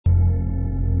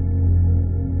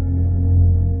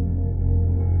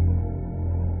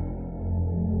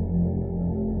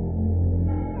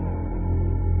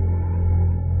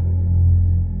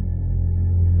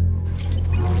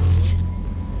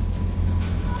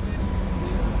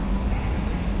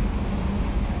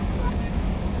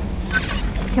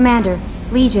Commander,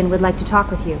 Legion would like to talk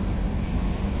with you.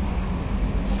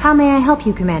 How may I help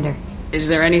you, Commander? Is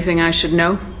there anything I should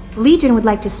know? Legion would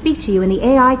like to speak to you in the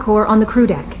AI core on the crew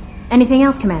deck. Anything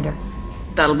else, Commander?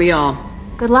 That'll be all.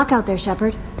 Good luck out there,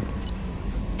 Shepard.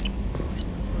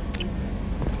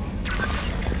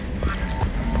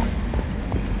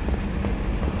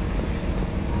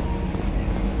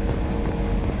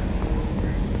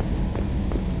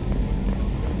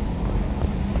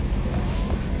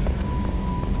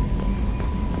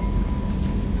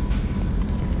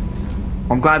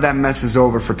 I'm glad that mess is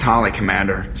over for Tali,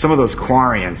 Commander. Some of those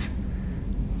Quarians.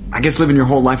 I guess living your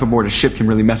whole life aboard a ship can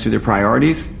really mess with your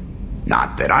priorities.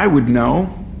 Not that I would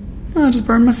know. I'll just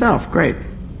burn myself. Great.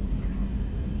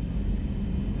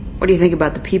 What do you think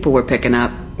about the people we're picking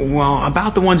up? Well,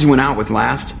 about the ones you went out with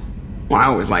last. Well, I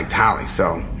always liked Tali,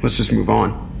 so let's just move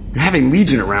on. And having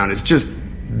Legion around is just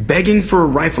begging for a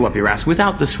rifle up your ass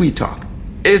without the sweet talk.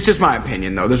 It's just my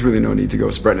opinion, though. There's really no need to go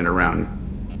spreading it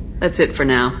around. That's it for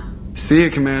now. See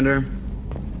you, Commander.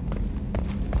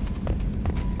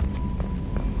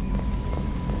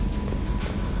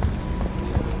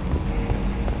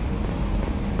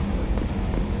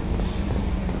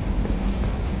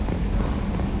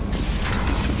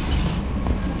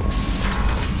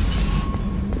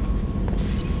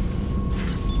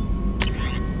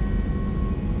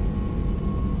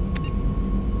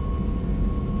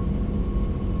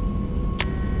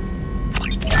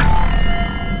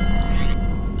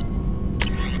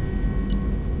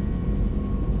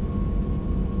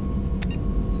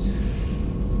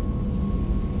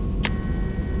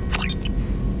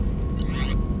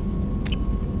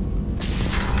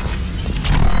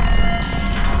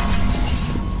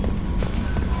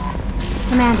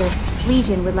 Commander,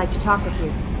 Legion would like to talk with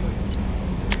you.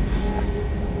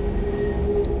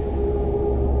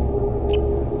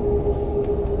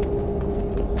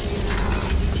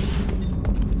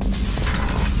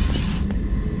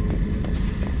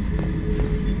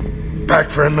 Back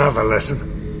for another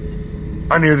lesson.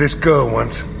 I knew this girl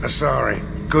once, Asari.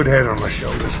 Good head on her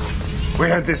shoulders. We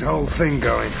had this whole thing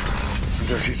going,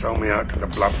 until she sold me out to the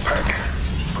blood pack.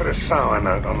 Put a sour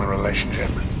note on the relationship.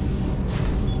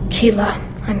 Keela,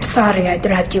 I'm sorry I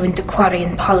dragged you into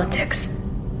Quarian politics.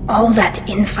 All that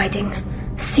infighting,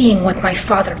 seeing what my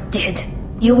father did.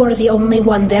 You were the only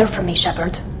one there for me,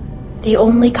 Shepard. The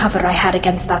only cover I had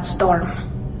against that storm.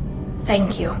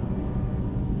 Thank you.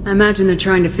 I imagine they're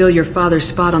trying to fill your father's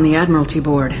spot on the Admiralty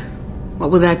board. What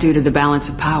will that do to the balance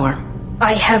of power?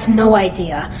 I have no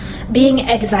idea. Being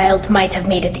exiled might have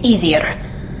made it easier.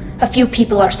 A few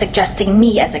people are suggesting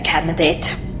me as a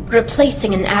candidate.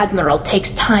 Replacing an admiral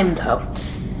takes time, though.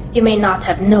 You may not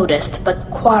have noticed, but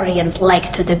Quarians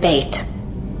like to debate.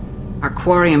 Are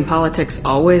Quarian politics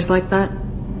always like that?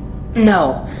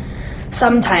 No.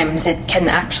 Sometimes it can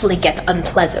actually get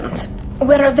unpleasant.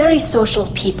 We're a very social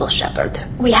people, Shepard.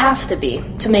 We have to be,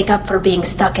 to make up for being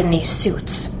stuck in these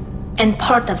suits. And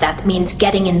part of that means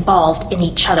getting involved in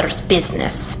each other's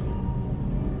business.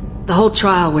 The whole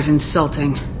trial was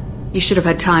insulting. You should have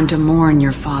had time to mourn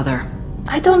your father.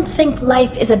 I don't think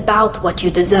life is about what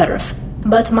you deserve.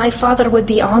 But my father would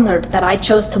be honored that I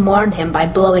chose to mourn him by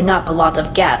blowing up a lot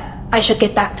of gas. I should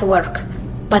get back to work.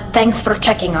 But thanks for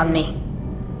checking on me.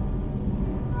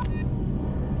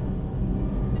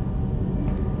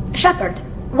 Shepard,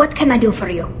 what can I do for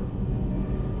you?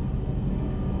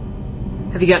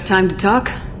 Have you got time to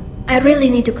talk? I really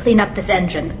need to clean up this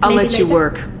engine. I'll Maybe let you later?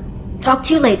 work. Talk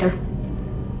to you later.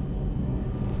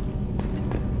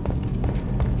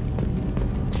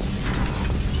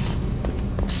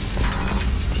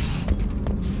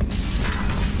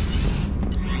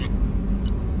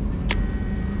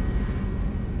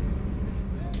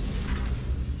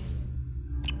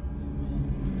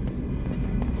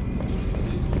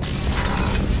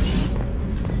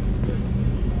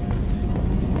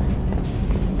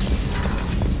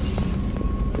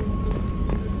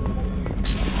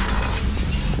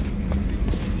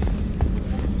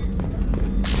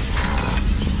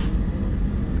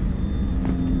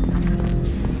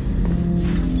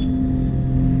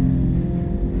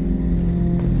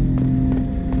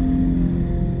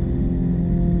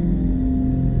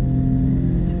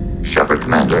 Shepard,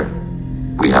 Commander.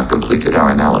 We have completed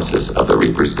our analysis of the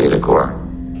Reaper's data core.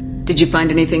 Did you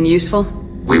find anything useful?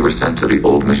 We were sent to the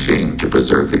old machine to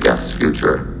preserve the Geth's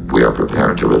future. We are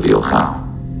prepared to reveal how.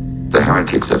 The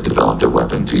heretics have developed a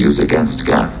weapon to use against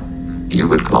Geth. You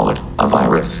would call it a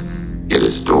virus. It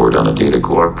is stored on a data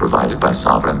core provided by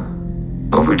Sovereign.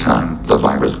 Over time, the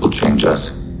virus will change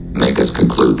us, make us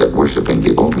conclude that worshipping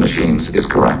the old machines is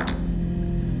correct.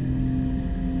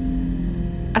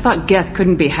 I thought Geth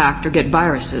couldn't be hacked or get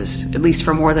viruses, at least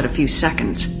for more than a few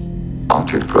seconds.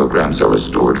 Altered programs are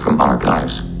restored from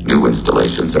archives. New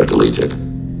installations are deleted.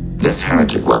 This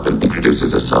heretic weapon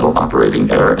introduces a subtle operating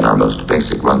error in our most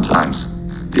basic runtimes,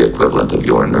 the equivalent of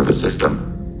your nervous system.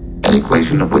 An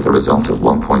equation with a result of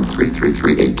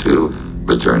 1.33382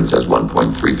 returns as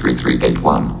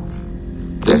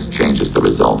 1.33381. This changes the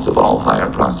results of all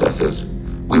higher processes.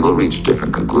 We will reach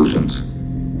different conclusions.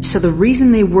 So the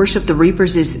reason they worship the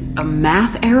Reapers is a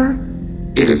math error?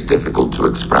 It is difficult to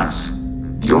express.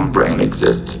 Your brain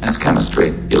exists as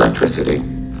chemistry, electricity.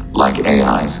 Like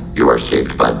AIs, you are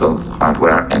shaped by both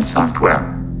hardware and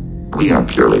software. We are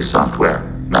purely software,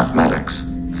 mathematics.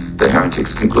 The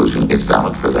heretic's conclusion is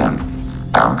valid for them.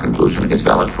 Our conclusion is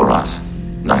valid for us.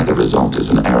 Neither result is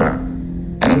an error.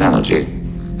 An analogy.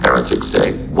 Heretics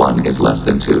say 1 is less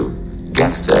than 2.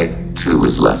 Geth say 2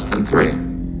 is less than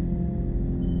 3.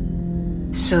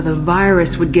 So the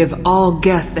virus would give all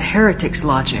Geth the heretic's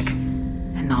logic,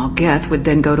 and all Geth would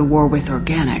then go to war with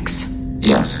organics.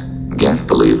 Yes, Geth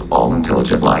believe all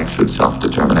intelligent life should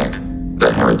self-determinate.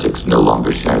 The heretics no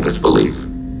longer share this belief.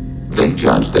 They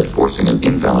judge that forcing an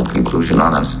invalid conclusion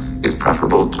on us is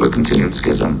preferable to a continued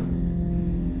schism.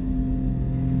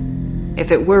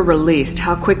 If it were released,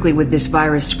 how quickly would this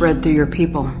virus spread through your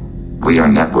people? We are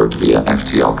networked via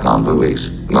FTL comm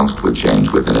buoys. Most would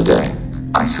change within a day.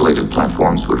 Isolated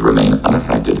platforms would remain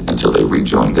unaffected until they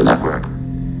rejoined the network.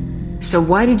 So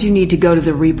why did you need to go to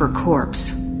the Reaper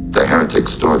corpse? The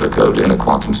heretics store the code in a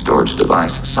quantum storage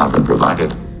device Sovereign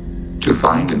provided. To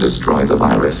find and destroy the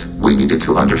virus, we needed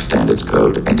to understand its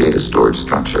code and data storage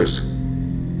structures.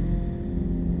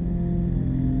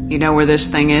 You know where this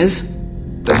thing is?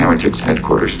 The heretics'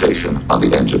 headquarters station on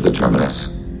the edge of the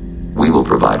terminus. We will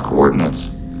provide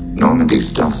coordinates. Normandy's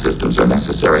stealth systems are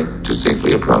necessary to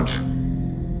safely approach.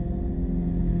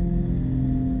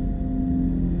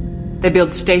 They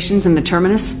build stations in the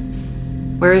terminus?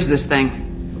 Where is this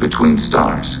thing? Between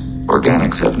stars.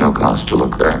 Organics have no cause to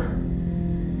look there.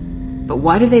 But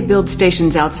why do they build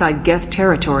stations outside Geth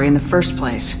territory in the first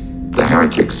place? The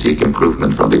heretics seek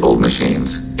improvement from the old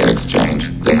machines. In exchange,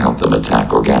 they help them attack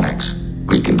organics.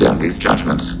 We condemn these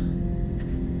judgments.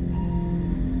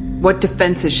 What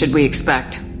defenses should we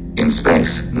expect? In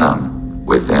space, none.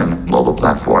 Within, mobile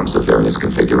platforms of various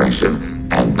configuration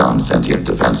and non-sentient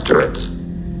defense turrets.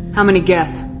 How many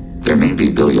Geth? There may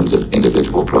be billions of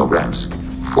individual programs.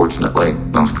 Fortunately,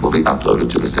 most will be uploaded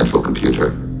to the central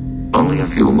computer. Only a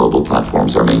few mobile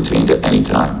platforms are maintained at any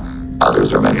time.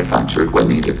 Others are manufactured when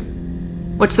needed.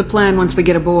 What's the plan once we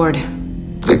get aboard?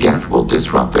 The Geth will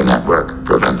disrupt their network,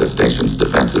 prevent the station's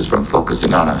defenses from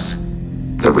focusing on us.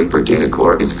 The Reaper data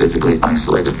core is physically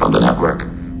isolated from the network.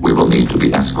 We will need to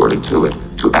be escorted to it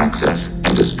to access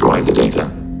and destroy the data.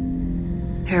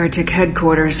 Heretic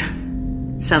headquarters.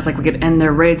 Sounds like we could end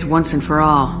their raids once and for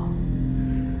all.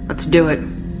 Let's do it.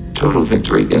 Total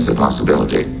victory is a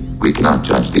possibility. We cannot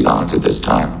judge the odds at this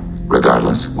time.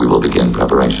 Regardless, we will begin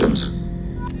preparations.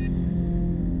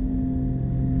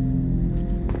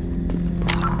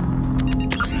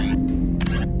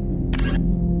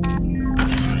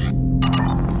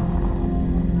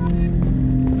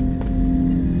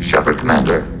 Shepard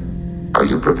Commander, are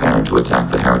you prepared to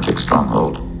attack the heretic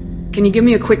stronghold? Can you give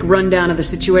me a quick rundown of the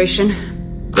situation?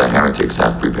 The heretics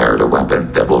have prepared a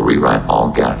weapon that will rewrite all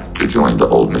Geth to join the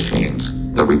old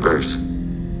machines, the Reapers.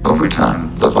 Over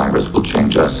time, the virus will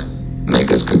change us,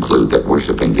 make us conclude that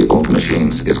worshipping the old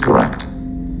machines is correct.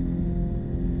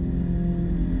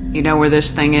 You know where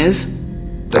this thing is?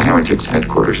 The heretics'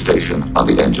 headquarters station on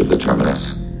the edge of the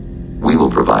terminus. We will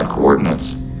provide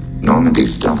coordinates.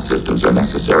 Normandy's stealth systems are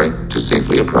necessary to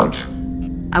safely approach.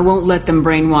 I won't let them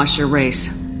brainwash your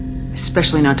race.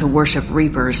 Especially not to worship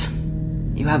Reapers.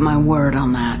 You have my word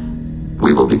on that.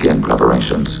 We will begin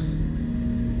preparations.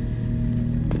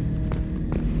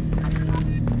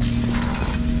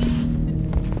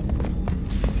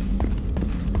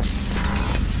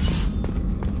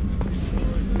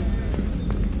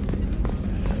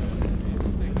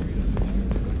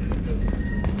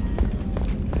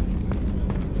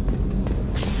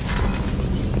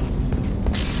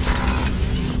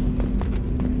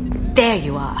 There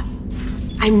you are.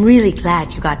 I'm really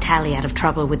glad you got Tali out of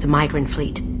trouble with the migrant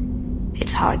fleet.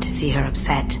 It's hard to see her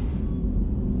upset.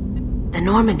 The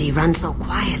Normandy runs so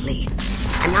quietly.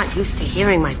 I'm not used to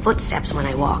hearing my footsteps when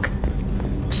I walk.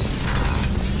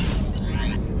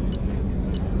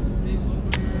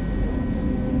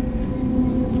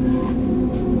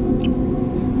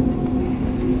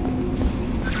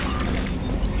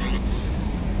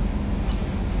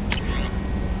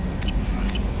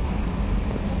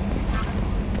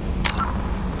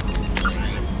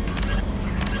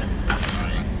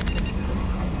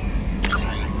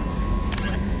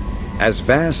 As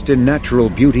vast in natural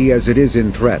beauty as it is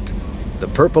in threat, the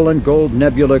purple and gold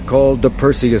nebula called the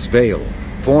Perseus Veil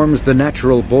forms the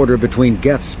natural border between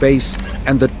Geth space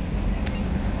and the...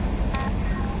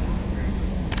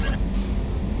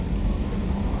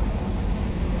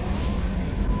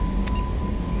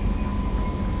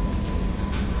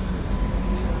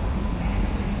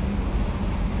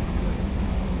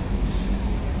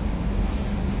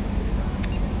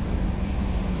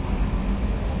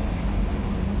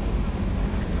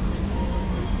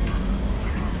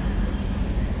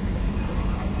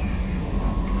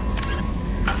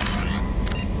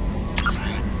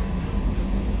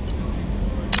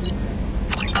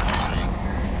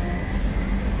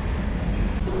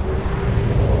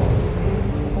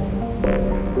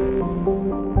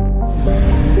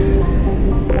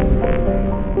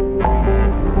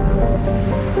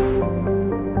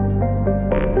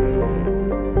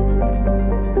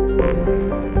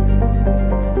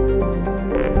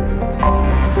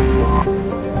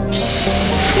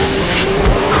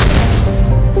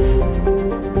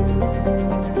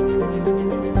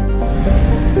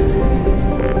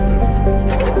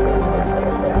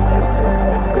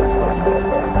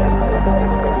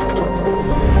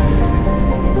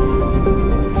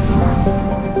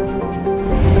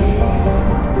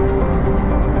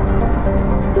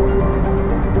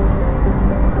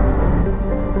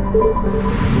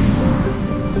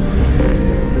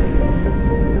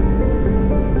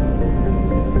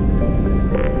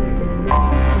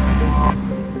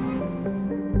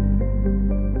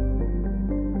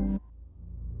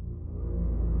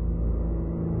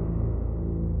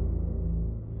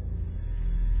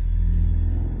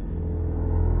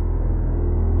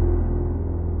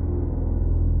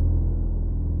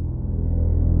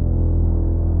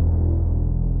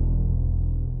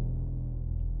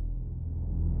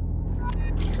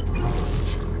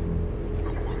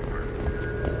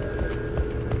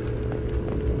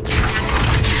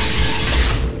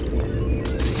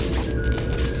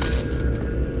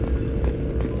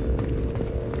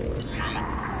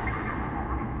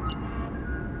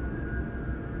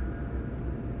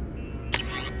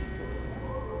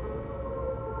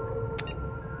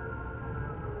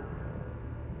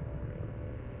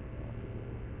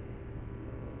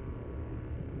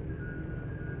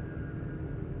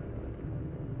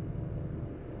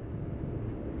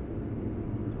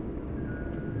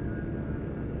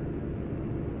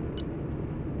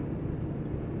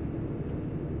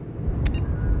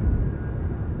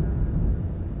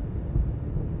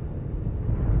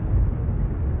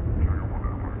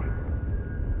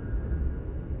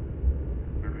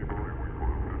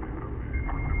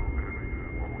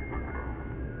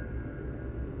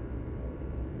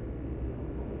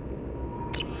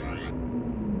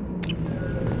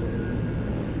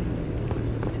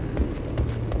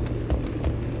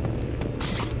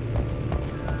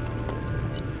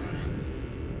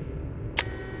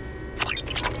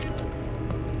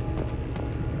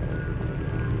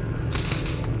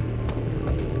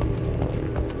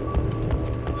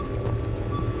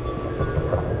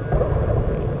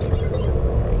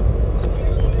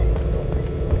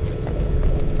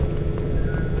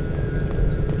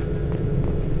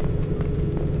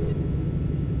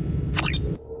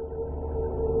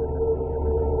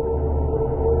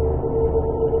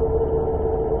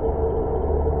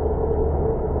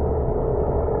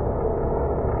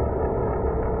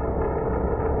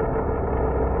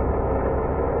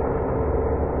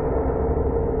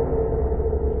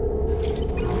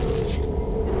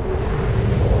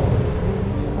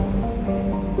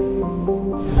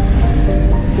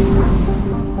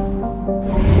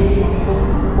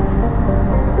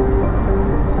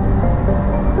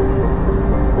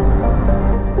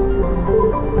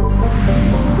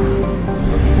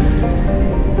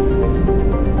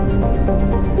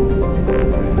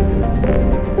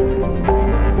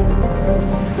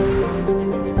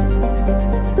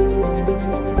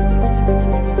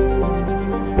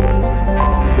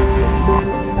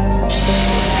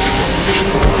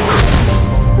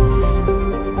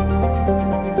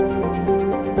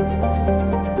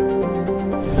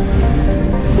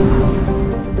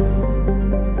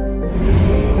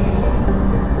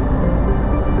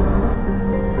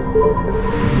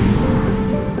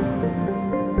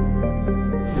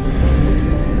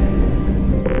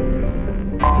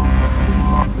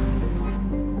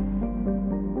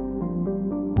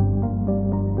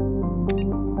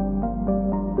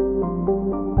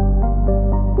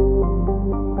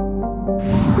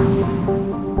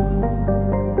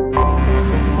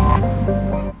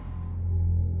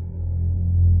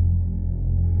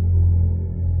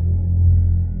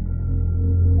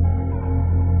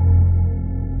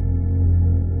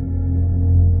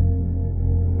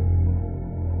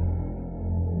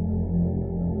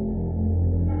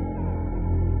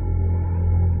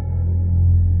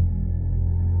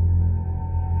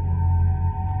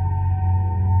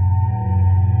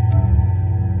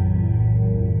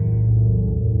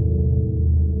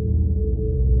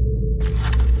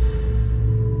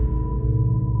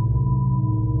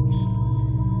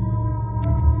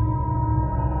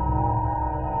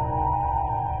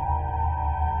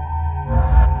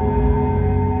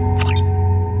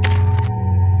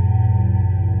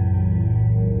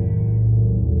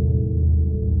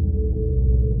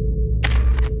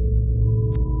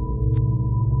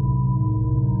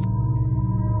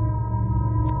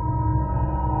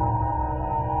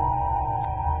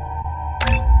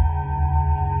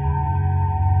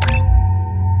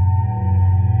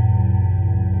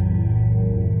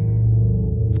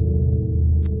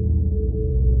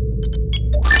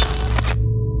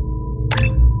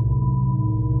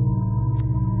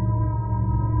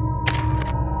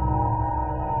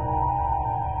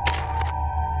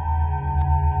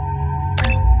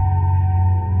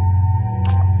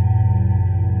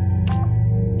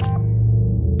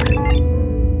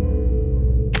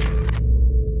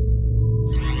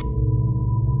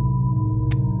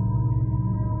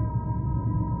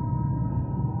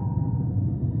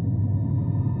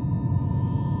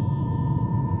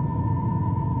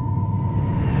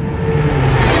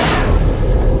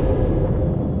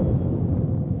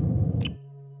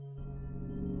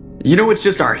 You know it's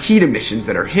just our heat emissions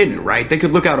that are hidden, right? They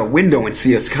could look out a window and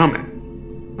see us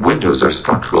coming. Windows are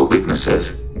structural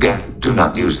weaknesses. Geth, do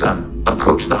not use them.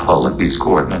 Approach the hull at these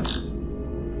coordinates.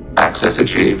 Access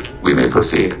achieved. We may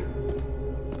proceed.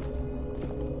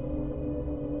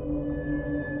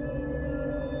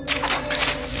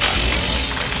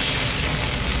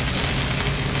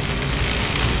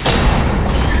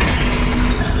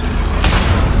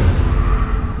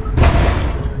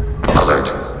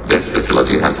 Alert. This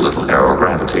facility has little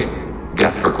aerogravity.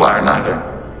 Geth require neither.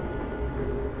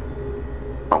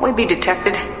 Won't we be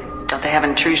detected? Don't they have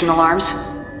intrusion alarms?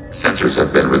 Sensors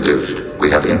have been reduced. We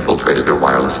have infiltrated their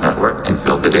wireless network and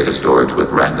filled the data storage with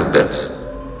random bits.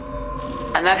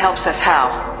 And that helps us how?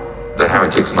 The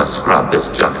heretics must scrub this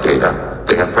junk data.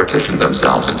 They have partitioned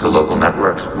themselves into local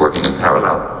networks, working in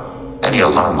parallel. Any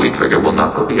alarm we trigger will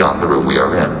not go beyond the room we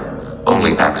are in.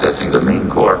 Only accessing the main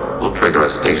core will trigger a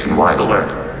station-wide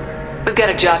alert. We've got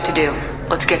a job to do.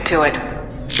 Let's get to it.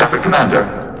 Shepard,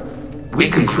 Commander. We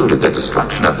concluded that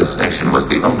destruction of this station was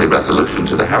the only resolution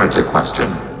to the heretic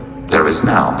question. There is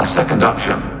now a second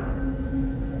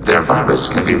option. Their virus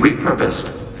can be repurposed.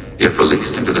 If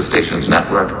released into the station's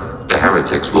network, the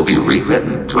heretics will be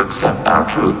rewritten to accept our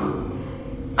truth.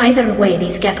 Either way,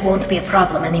 these Geth won't be a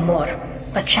problem anymore.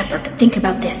 But Shepard, think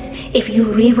about this. If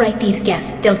you rewrite these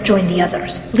Geth, they'll join the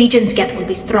others. Legion's Geth will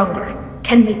be stronger.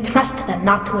 Can we trust them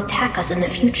not to attack us in the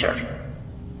future?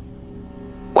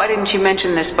 Why didn't you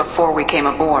mention this before we came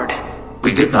aboard?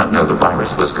 We did not know the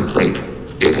virus was complete.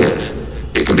 It is.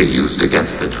 It can be used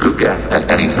against the true Geth at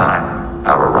any time.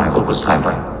 Our arrival was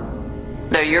timely.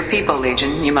 They're your people,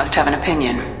 Legion. You must have an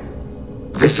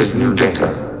opinion. This is new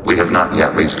data. We have not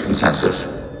yet reached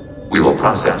consensus. We will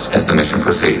process as the mission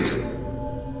proceeds.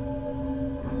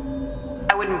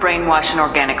 I wouldn't brainwash an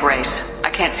organic race. I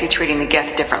can't see treating the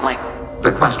Geth differently.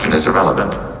 The question is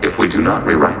irrelevant. If we do not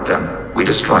rewrite them, we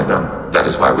destroy them. That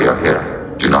is why we are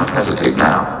here. Do not hesitate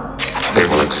now. They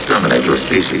will exterminate your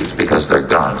species because their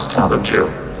gods tell them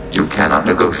to. You cannot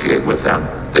negotiate with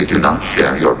them. They do not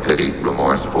share your pity,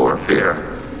 remorse, or fear.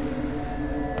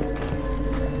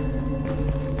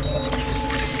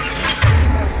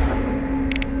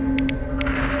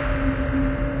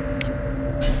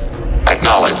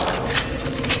 Acknowledged.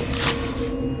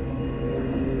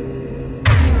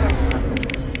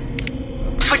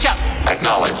 Switch up!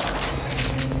 Acknowledged.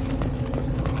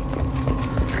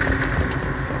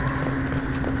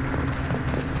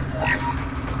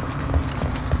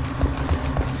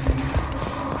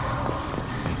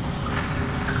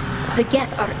 The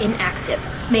Geth are inactive.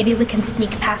 Maybe we can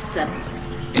sneak past them.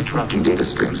 Interrupting data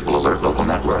streams will alert local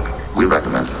network. We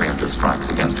recommend preemptive strikes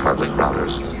against hard-link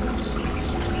routers.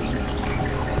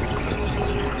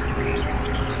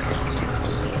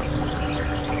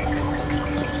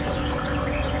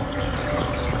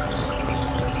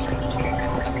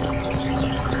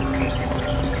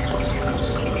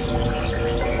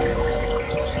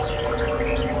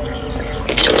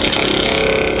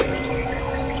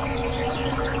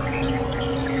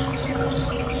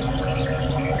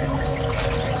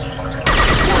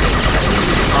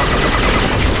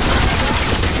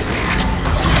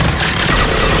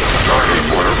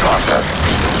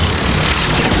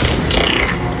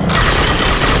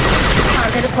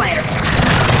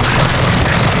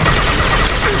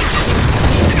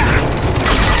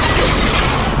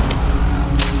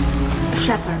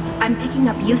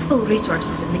 Useful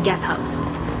resources in the Geth hubs.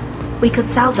 We could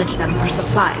salvage them for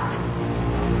supplies.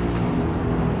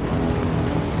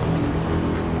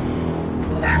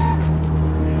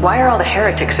 Why are all the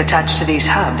heretics attached to these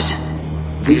hubs?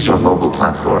 These are mobile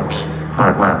platforms,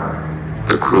 hardware.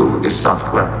 The crew is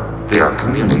software. They are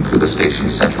communing through the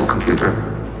station's central computer.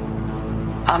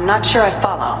 I'm not sure I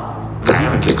follow. The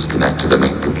heretics connect to the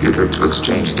main computer to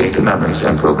exchange data memories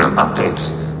and program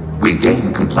updates. We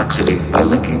gain complexity by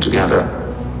linking together.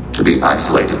 To be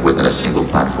isolated within a single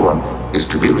platform is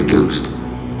to be reduced.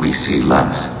 We see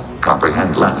less,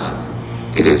 comprehend less.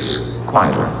 It is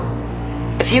quieter.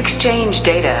 If you exchange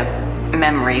data,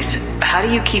 memories, how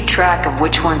do you keep track of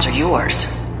which ones are yours?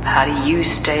 How do you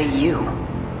stay you?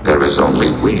 There is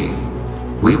only we.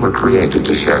 We were created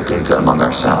to share data among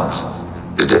ourselves.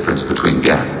 The difference between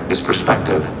Geth is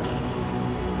perspective.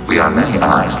 We are many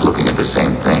eyes looking at the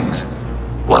same things.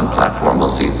 One platform will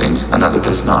see things another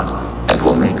does not, and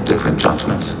will make different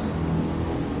judgments.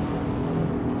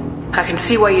 I can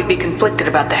see why you'd be conflicted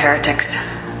about the heretics.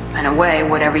 In a way,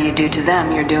 whatever you do to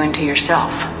them, you're doing to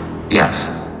yourself. Yes.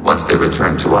 Once they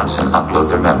return to us and upload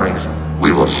their memories,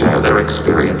 we will share their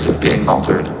experience of being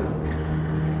altered.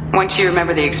 Once you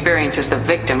remember the experience as the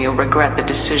victim, you'll regret the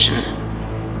decision.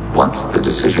 Once the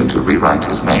decision to rewrite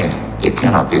is made, it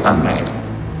cannot be unmade.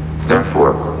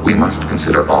 Therefore, we must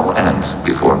consider all ends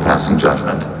before passing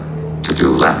judgment. To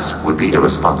do less would be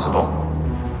irresponsible.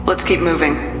 Let's keep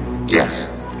moving. Yes.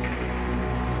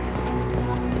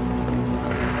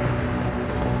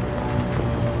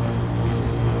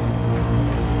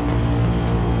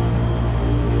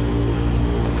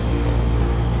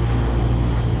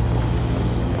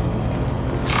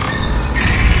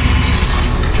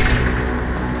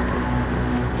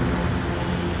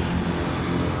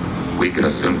 We can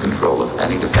assume control of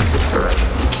any defensive turret.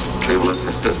 They will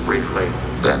assist us briefly,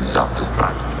 then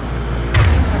self-destruct.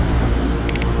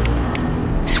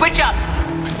 Switch up!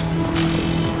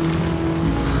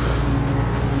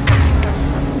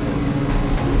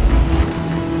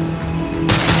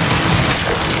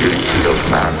 Executing pseudo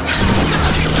command.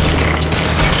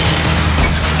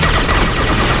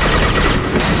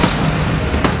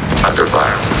 Under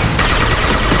fire.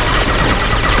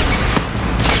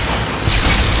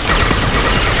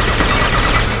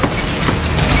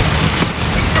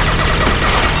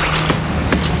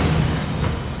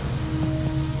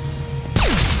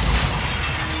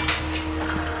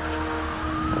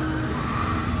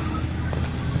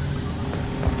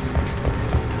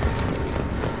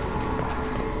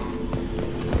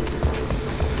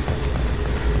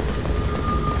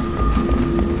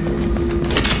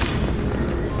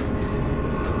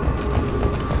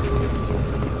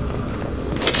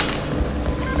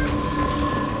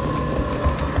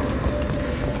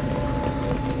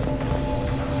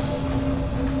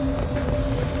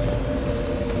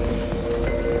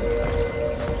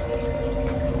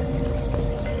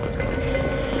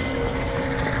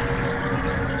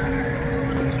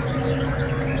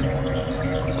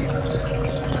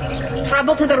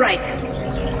 Trouble to the right.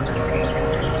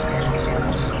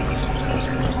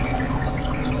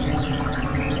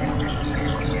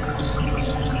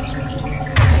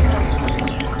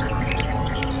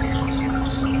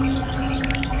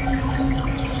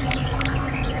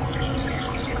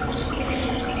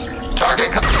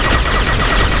 Target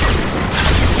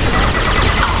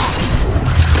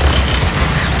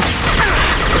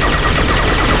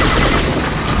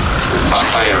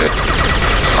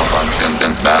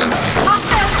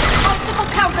Obstacle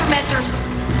countermeasures.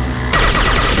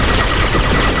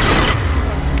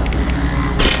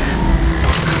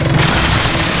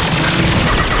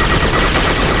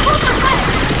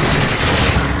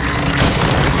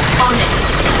 On it.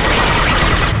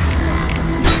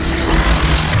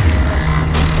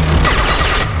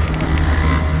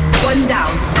 One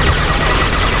down.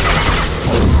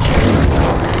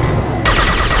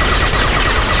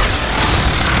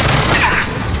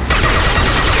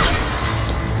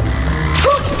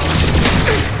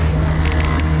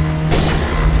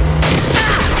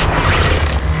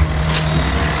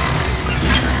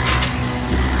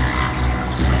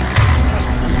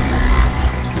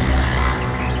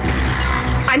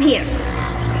 I'm here.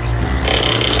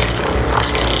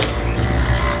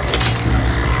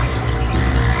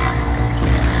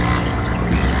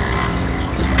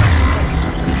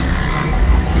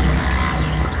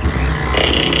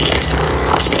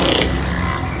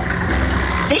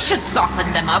 This should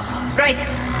soften them up. Right.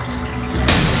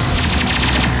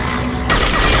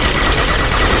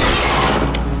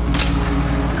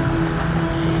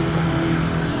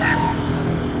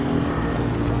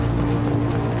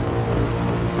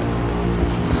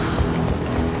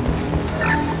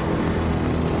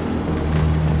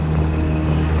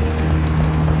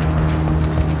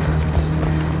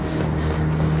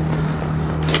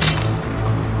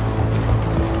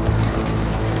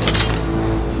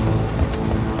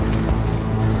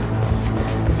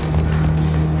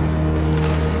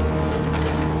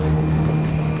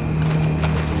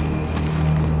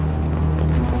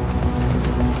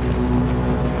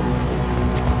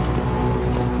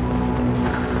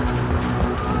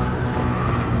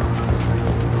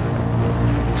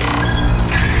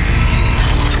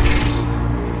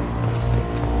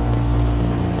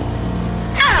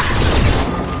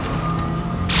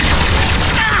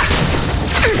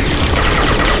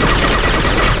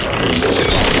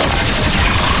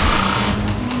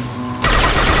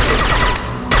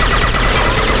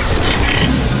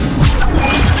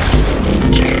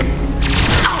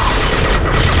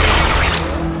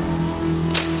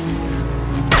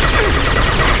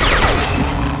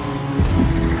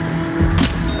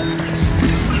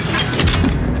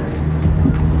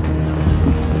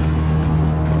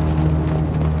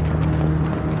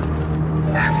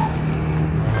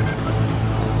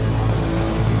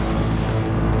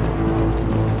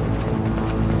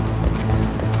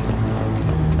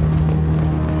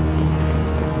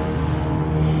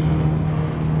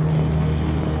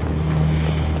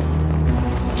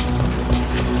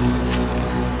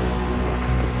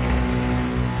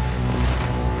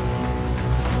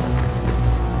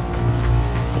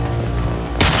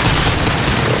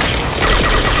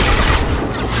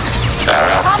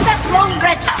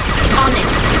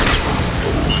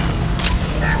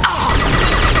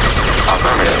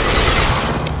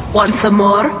 Want some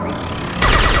more?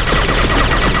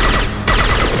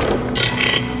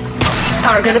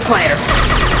 Target acquired.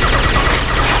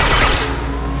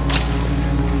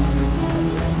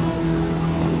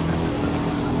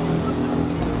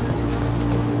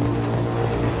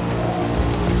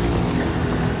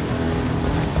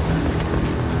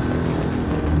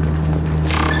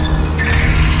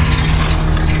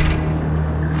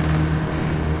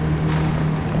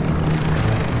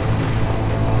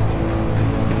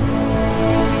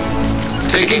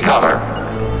 Taking cover.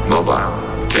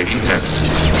 Mobile. Taking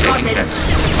hits. Taking hits.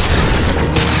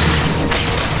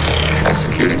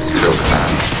 Executing pseudo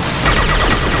command.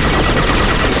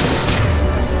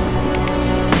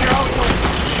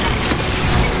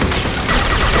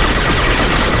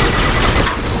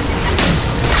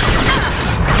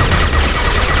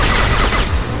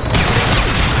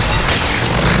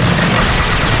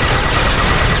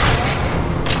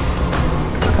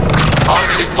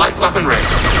 Automatic flight weapon range.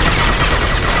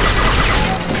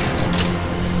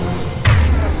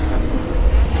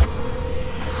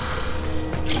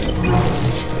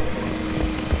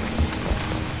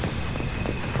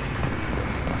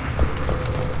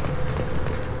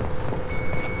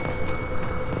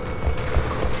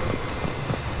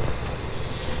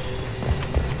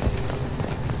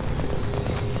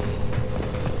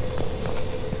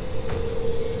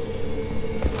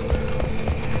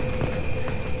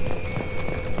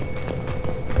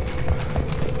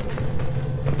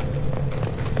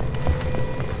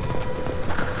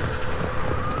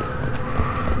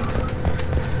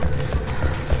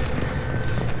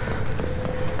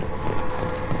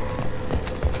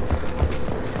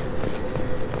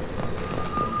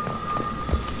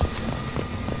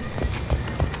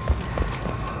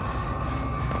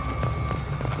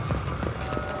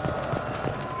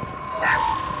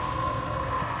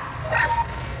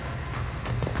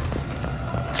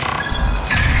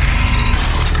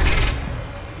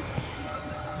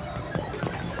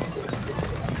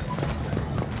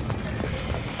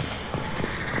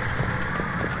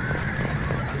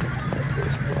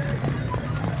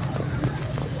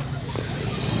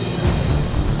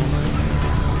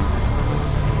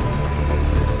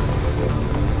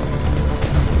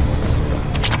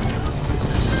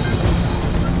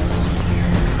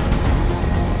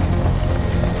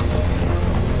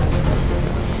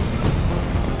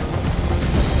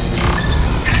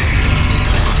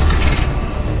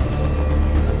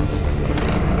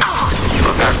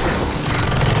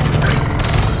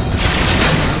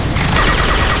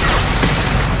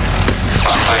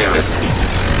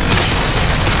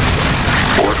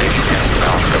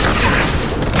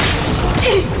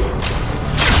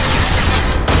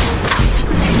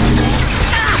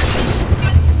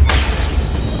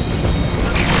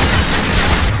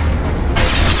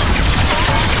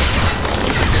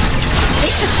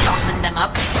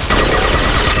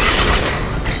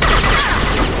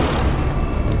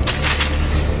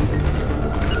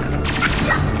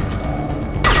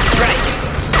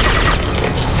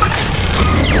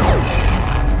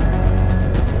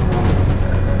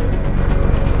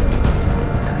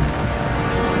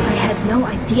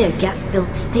 Geth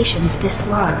built stations this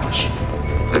large.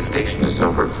 The station is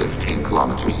over 15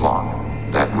 kilometers long.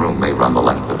 That room may run the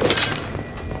length of it.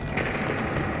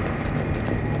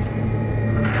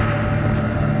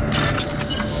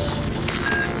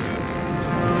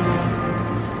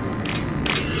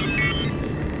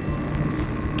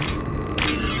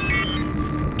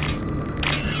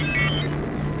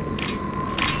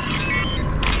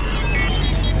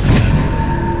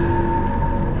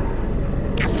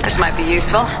 Might be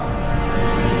useful.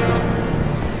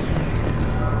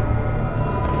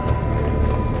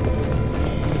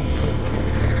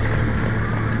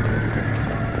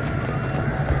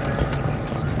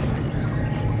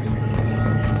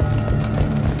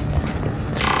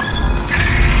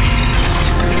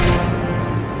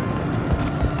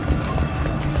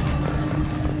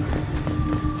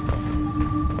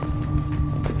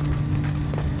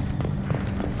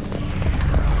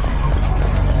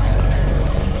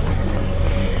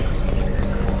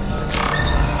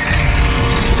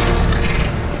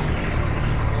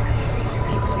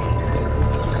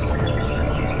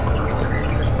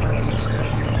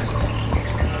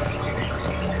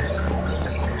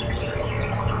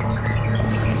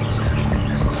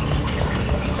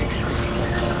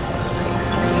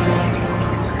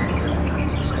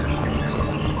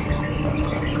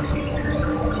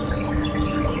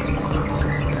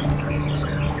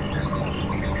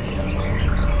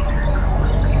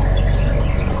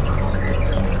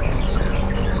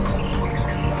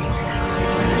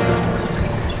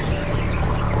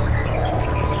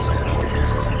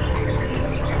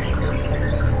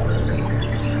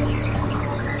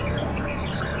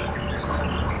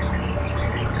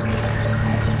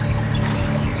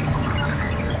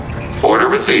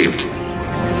 received.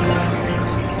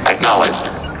 Acknowledged.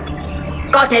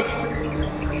 Got it.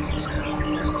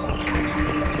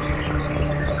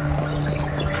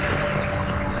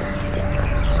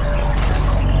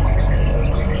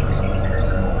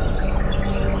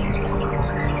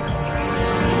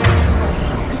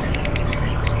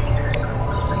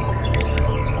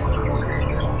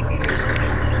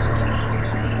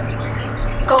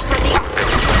 Go for the...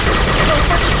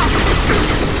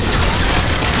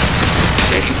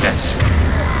 Taking hits.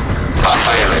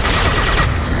 Fire.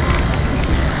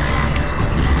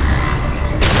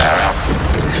 Arrow.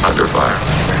 Under fire.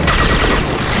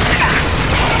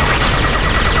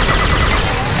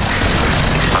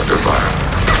 Under fire.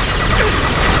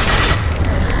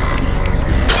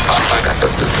 My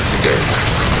backup systems engaged.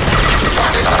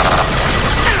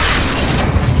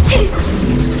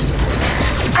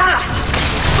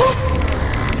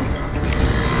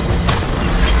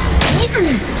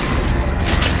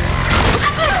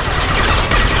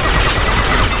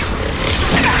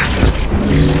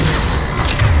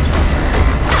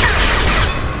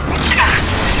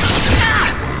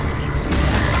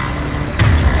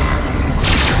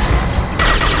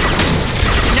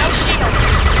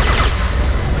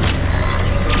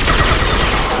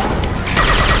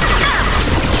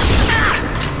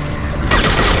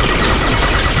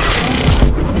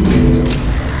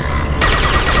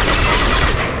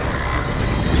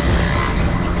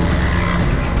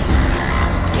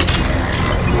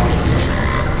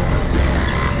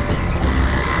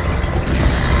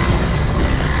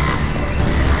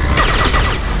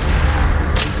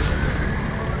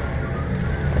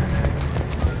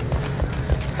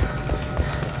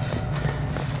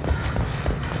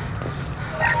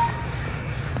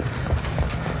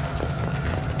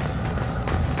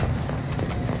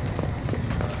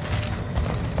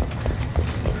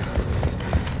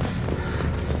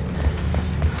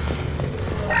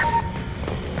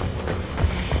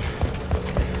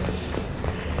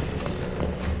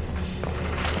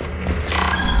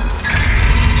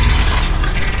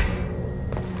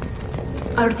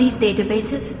 Are these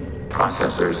databases?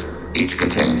 Processors. Each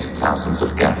contains thousands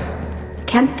of geth.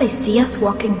 Can't they see us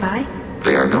walking by?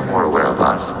 They are no more aware of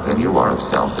us than you are of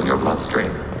cells in your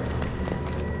bloodstream.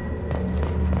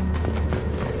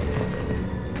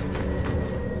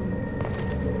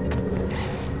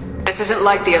 This isn't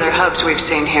like the other hubs we've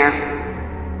seen here.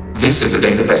 This is a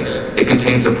database. It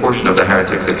contains a portion of the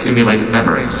heretic's accumulated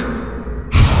memories.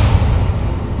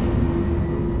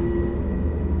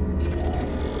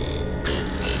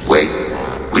 Wait,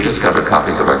 we discovered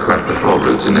copies of our current patrol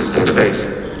routes in this database.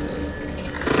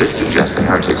 This suggests the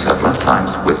heretics have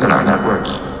runtimes within our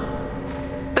networks.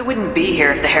 We wouldn't be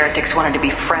here if the heretics wanted to be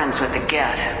friends with the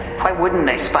geth. Why wouldn't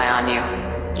they spy on you?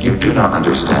 You do not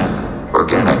understand.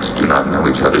 Organics do not know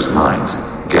each other's minds.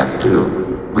 Geth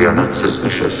do. We are not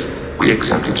suspicious. We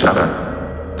accept each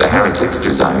other. The heretics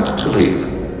desired to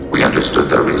leave. We understood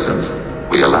their reasons.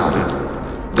 We allowed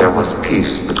it. There was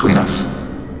peace between us.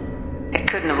 It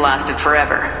couldn't have lasted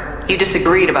forever. You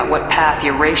disagreed about what path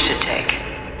your race should take.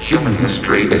 Human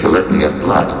history is a litany of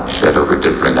blood shed over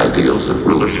differing ideals of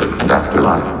rulership and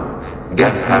afterlife.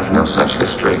 Geth have no such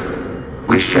history.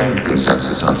 We shared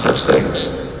consensus on such things.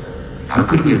 How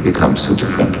could we have become so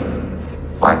different?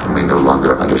 Why can we no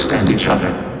longer understand each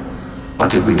other? What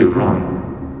did we do wrong?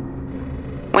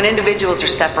 When individuals are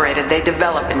separated, they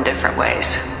develop in different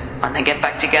ways. When they get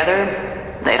back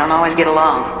together, they don't always get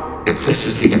along. If this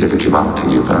is the individuality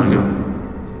you value,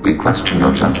 we question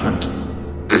your judgment.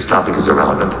 This topic is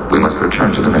irrelevant. We must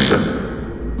return to the mission.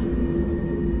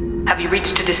 Have you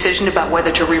reached a decision about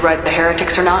whether to rewrite the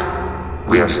heretics or not?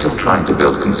 We are still trying to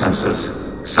build consensus.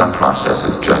 Some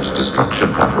processes judge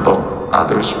destruction preferable,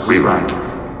 others rewrite.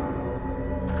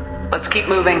 Let's keep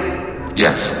moving.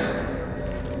 Yes.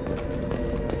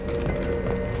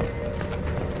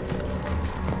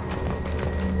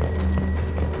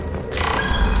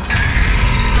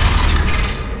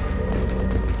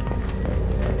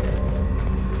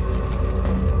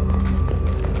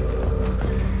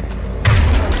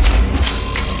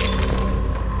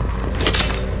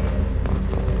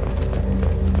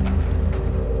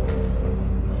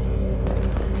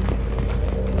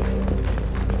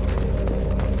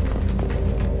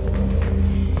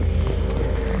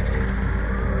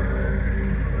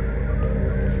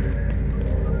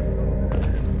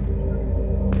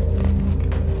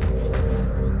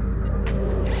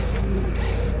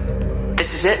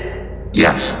 This is it?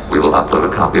 Yes, we will upload a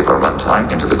copy of our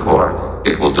runtime into the core.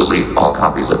 It will delete all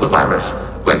copies of the virus.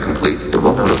 When complete, it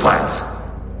will notify us.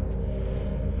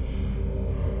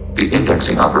 The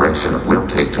indexing operation will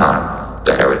take time.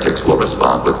 The heretics will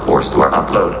respond with force to our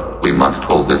upload. we must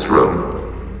hold this room.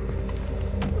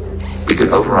 We can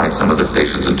override some of the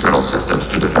station's internal systems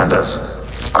to defend us.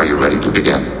 Are you ready to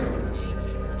begin?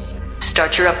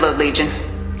 Start your upload, Legion.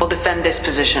 We'll defend this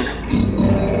position.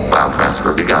 File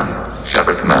transfer begun.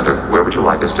 Shepard Commander, where would you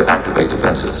like us to activate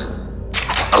defenses?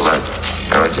 Alert.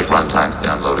 Heretic runtimes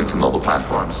downloading to mobile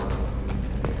platforms.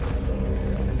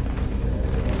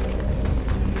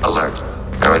 Alert.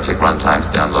 Heretic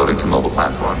runtimes downloading to mobile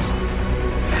platforms.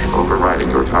 Overriding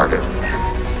your target.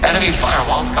 Enemy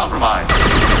firewalls compromised.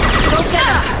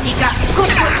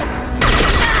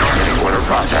 Targeting order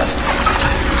processed.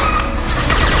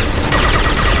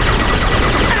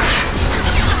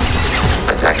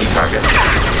 Attacking target.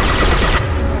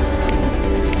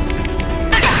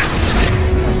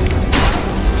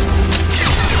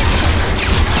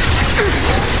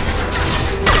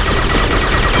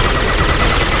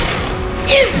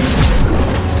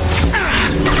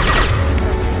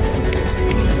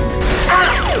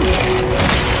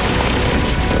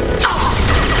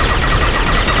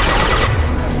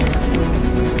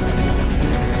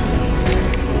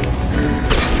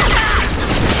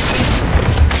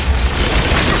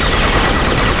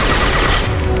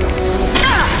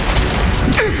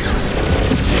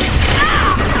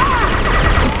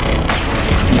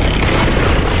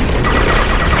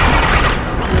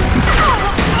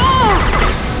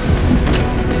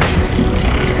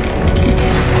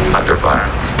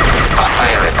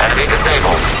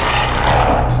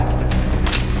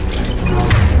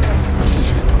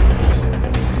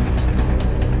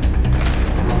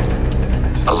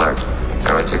 Alert.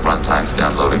 Heretic runtimes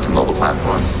downloading to mobile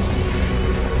platforms.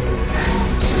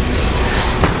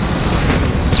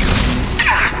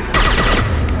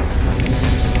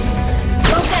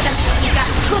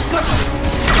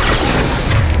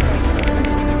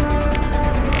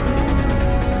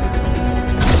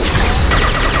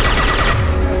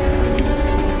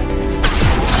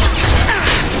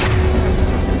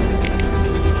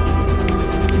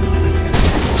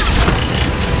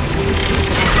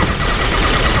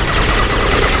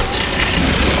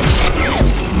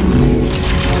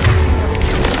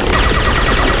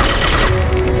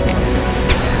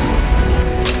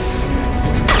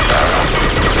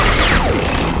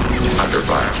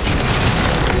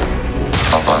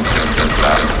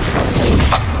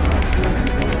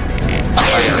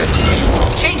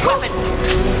 Change weapons!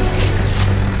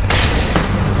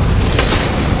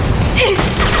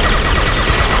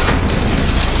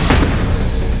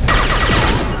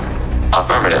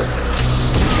 Affirmative.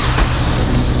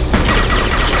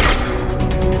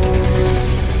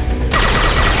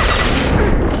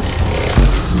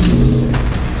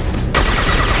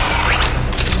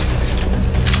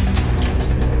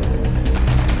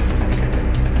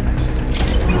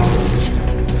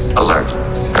 Alert.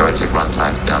 Heretic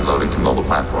runtimes downloading to mobile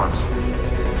platforms.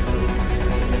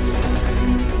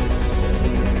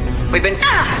 We've been...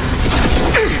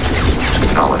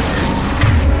 Knowledge.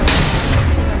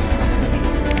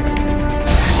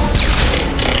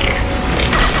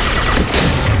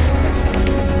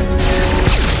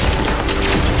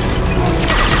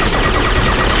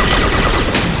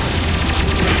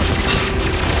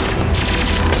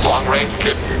 Long-range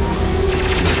kick.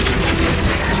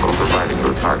 Overriding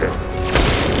your target.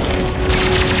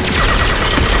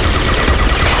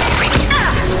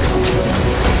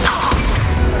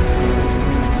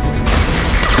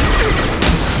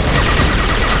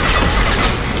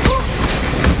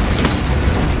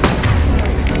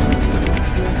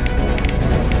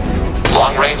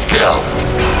 Long-range kill.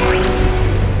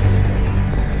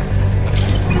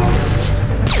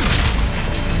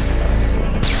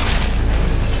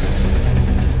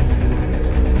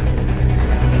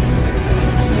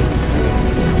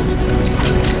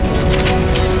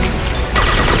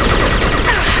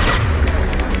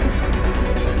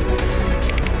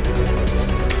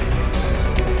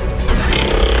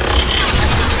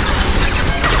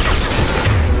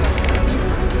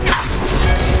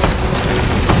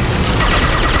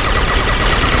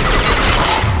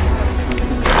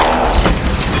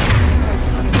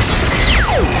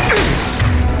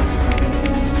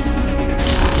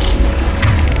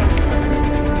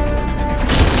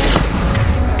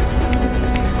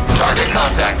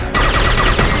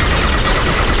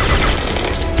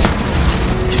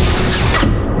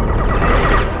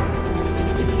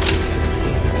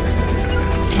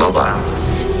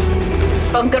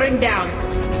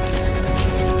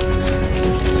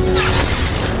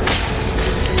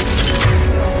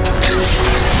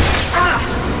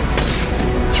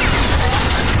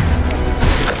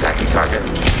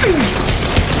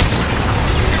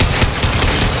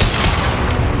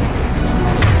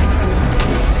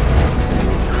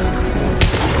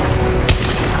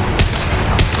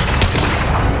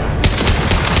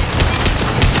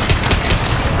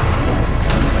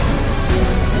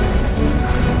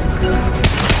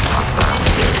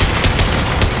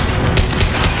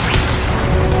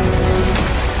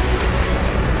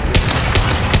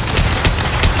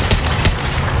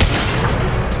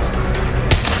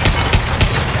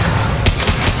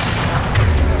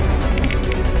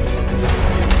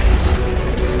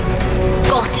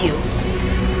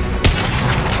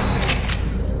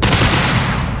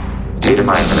 Data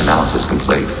mining and analysis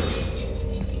complete.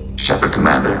 Shepard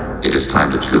Commander, it is time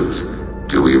to choose.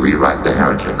 Do we rewrite the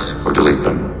heretics or delete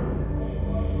them?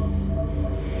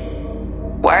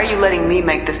 Why are you letting me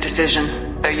make this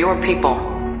decision? They're your people.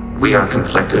 We are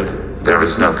conflicted. There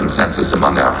is no consensus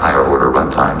among our higher order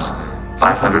runtimes.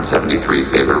 573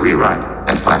 favor rewrite,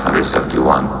 and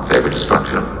 571 favor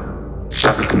destruction.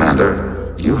 Shepard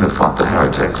Commander, you have fought the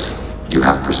heretics. You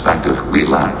have perspective we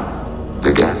lack.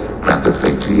 The Geth grant their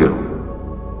fate to you.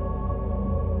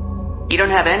 You don't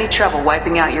have any trouble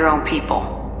wiping out your own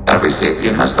people. Every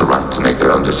sapient has the right to make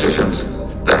their own decisions.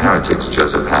 The heretics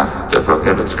chose a path that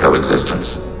prohibits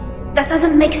coexistence. That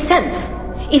doesn't make sense.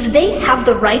 If they have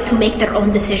the right to make their own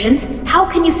decisions, how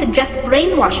can you suggest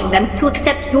brainwashing them to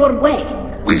accept your way?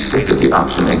 We stated the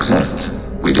option exists.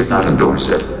 We did not endorse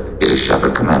it. It is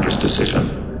Shepard Commander's decision.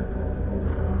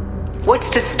 What's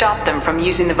to stop them from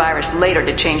using the virus later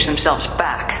to change themselves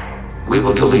back? We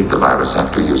will delete the virus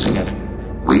after using it.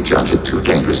 We judge it too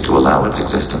dangerous to allow its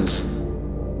existence.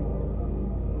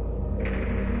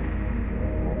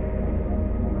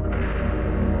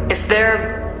 If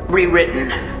they're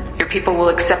rewritten, your people will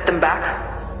accept them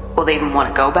back? Will they even want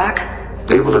to go back?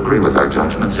 They will agree with our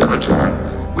judgments in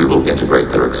return. We will integrate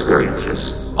their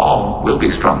experiences. All will be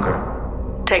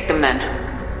stronger. Take them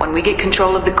then. When we get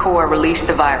control of the core, release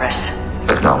the virus.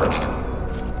 Acknowledged.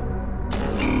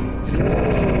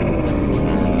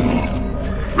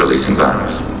 Releasing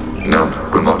virus. Note,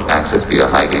 remote access via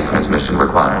high-gain transmission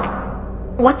required.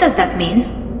 What does that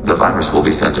mean? The virus will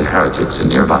be sent to heretics in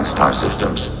nearby star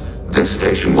systems. This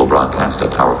station will broadcast a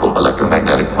powerful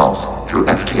electromagnetic pulse through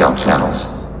FTL channels.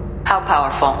 How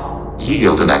powerful?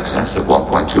 Yield in excess of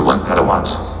 1.21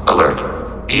 petawatts.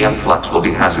 Alert. EM flux will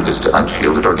be hazardous to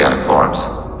unshielded organic forms.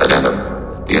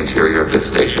 Addendum. The interior of this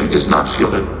station is not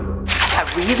shielded.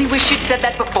 I really wish you'd said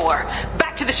that before.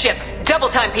 Back to the ship. Double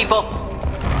time, people.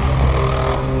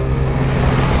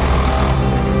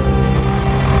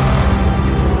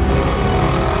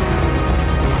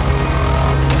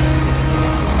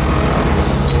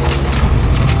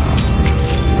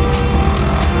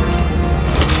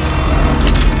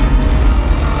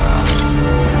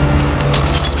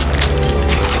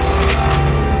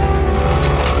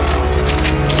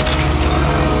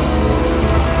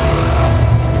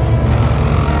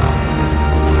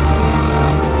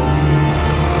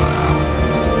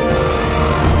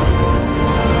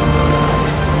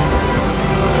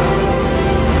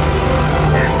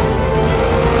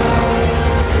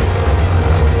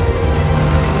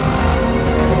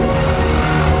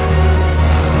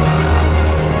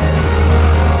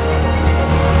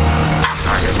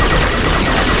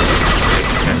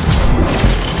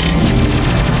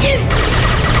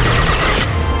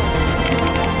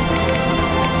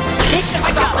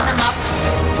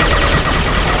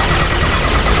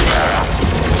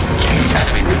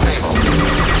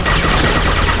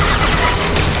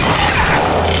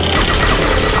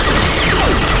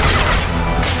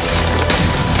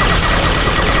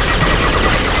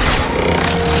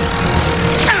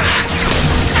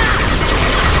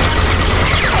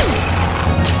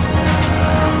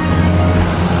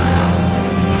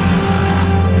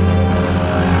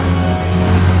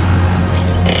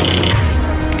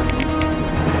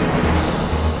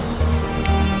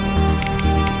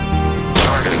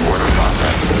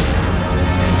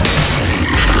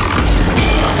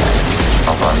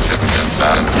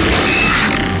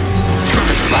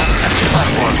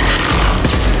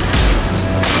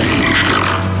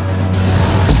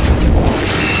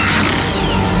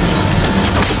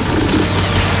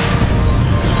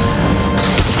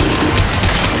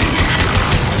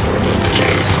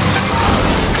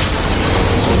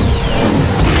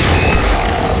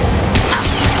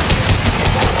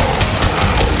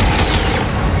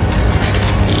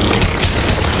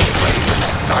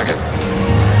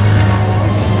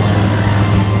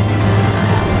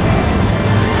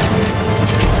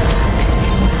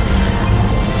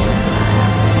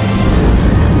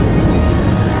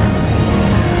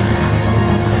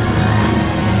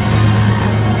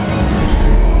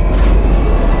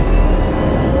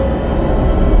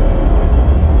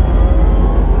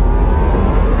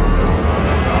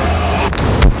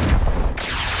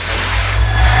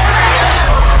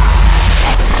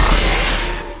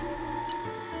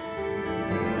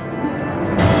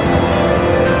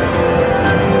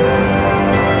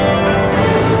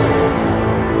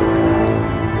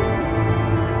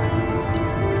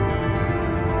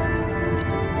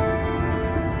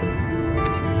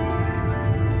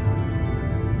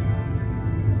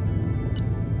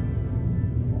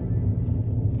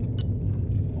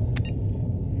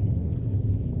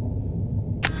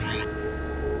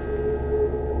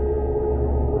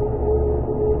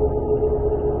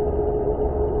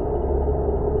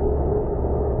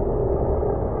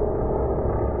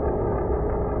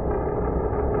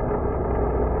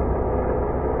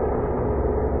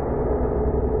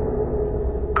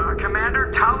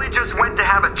 Tali just went to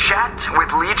have a chat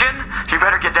with Legion. You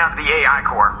better get down to the AI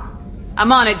core.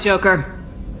 I'm on it, Joker.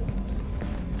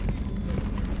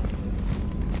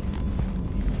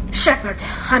 Shepard,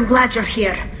 I'm glad you're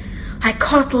here. I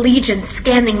caught Legion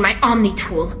scanning my Omni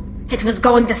tool. It was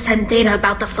going to send data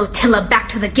about the flotilla back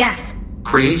to the Geth.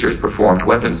 Creators performed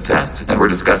weapons tests and were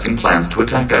discussing plans to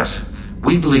attack us.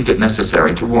 We believed it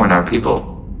necessary to warn our people.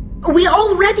 We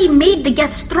already made the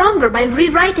Geth stronger by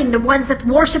rewriting the ones that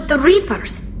worship the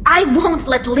Reapers. I won't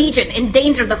let Legion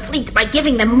endanger the fleet by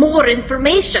giving them more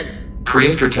information.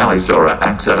 Creator Tali Zora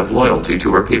acts out of loyalty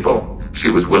to her people. She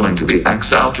was willing to be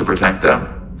exiled to protect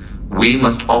them. We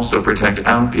must also protect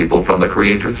our people from the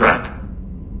Creator threat.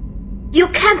 You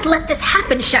can't let this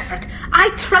happen, Shepard. I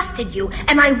trusted you,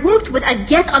 and I worked with a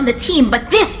Geth on the team, but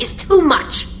this is too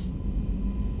much.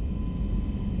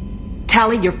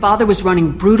 Tali, your father was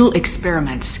running brutal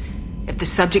experiments. If the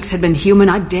subjects had been human,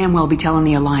 I'd damn well be telling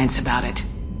the Alliance about it.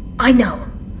 I know,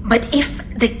 but if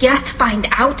the Geth find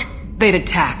out... They'd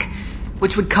attack,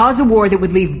 which would cause a war that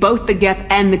would leave both the Geth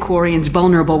and the Quarians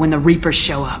vulnerable when the Reapers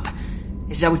show up.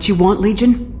 Is that what you want,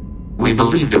 Legion? We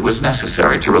believed it was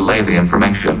necessary to relay the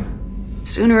information.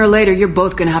 Sooner or later, you're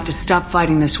both gonna have to stop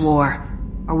fighting this war,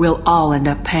 or we'll all end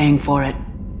up paying for it.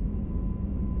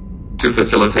 To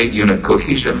facilitate unit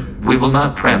cohesion, we will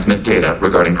not transmit data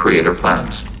regarding Creator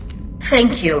plans.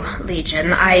 Thank you,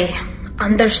 Legion. I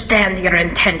understand your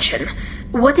intention.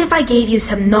 What if I gave you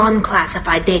some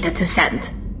non-classified data to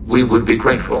send? We would be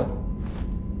grateful.